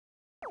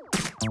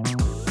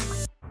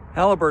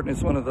Halliburton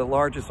is one of the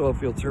largest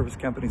oilfield service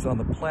companies on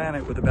the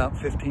planet with about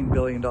 $15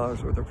 billion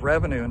worth of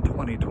revenue in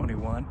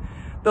 2021.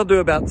 They'll do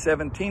about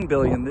 $17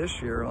 billion this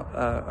year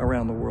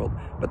around the world,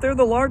 but they're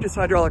the largest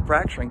hydraulic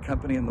fracturing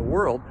company in the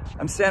world.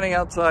 I'm standing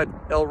outside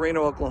El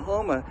Reno,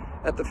 Oklahoma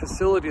at the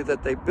facility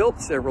that they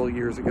built several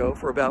years ago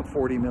for about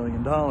 $40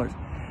 million.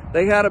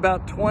 They had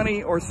about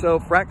 20 or so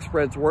frac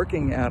spreads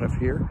working out of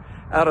here,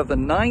 out of the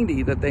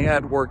 90 that they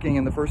had working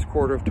in the first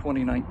quarter of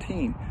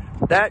 2019.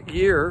 That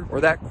year,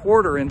 or that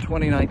quarter in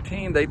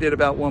 2019, they did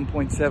about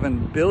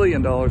 $1.7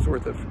 billion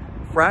worth of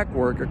frac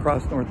work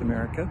across North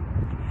America.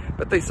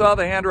 But they saw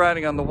the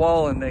handwriting on the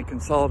wall and they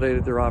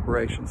consolidated their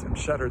operations and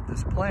shuttered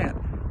this plant.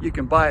 You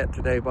can buy it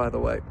today, by the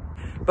way.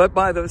 But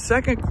by the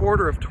second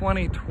quarter of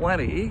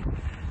 2020,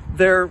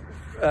 their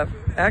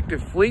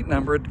active fleet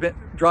number had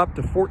dropped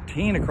to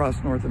 14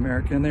 across North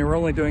America, and they were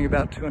only doing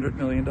about $200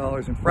 million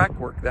in frac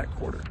work that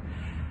quarter.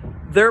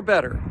 They're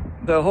better.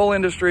 The whole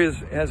industry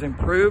has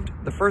improved.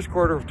 The first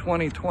quarter of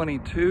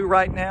 2022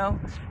 right now,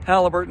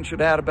 Halliburton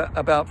should add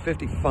about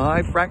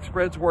 55 frac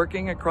spreads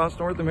working across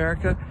North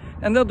America,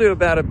 and they'll do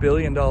about $1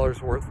 billion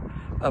worth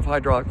of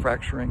hydraulic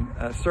fracturing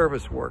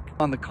service work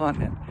on the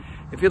continent.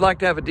 If you'd like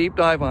to have a deep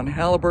dive on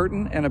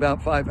Halliburton and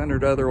about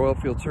 500 other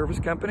oilfield service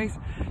companies,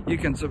 you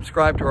can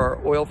subscribe to our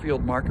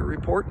oilfield market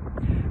report.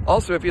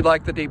 Also, if you'd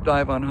like the deep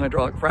dive on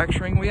hydraulic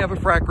fracturing, we have a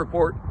frac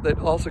report that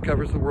also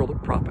covers the world of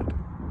proppant.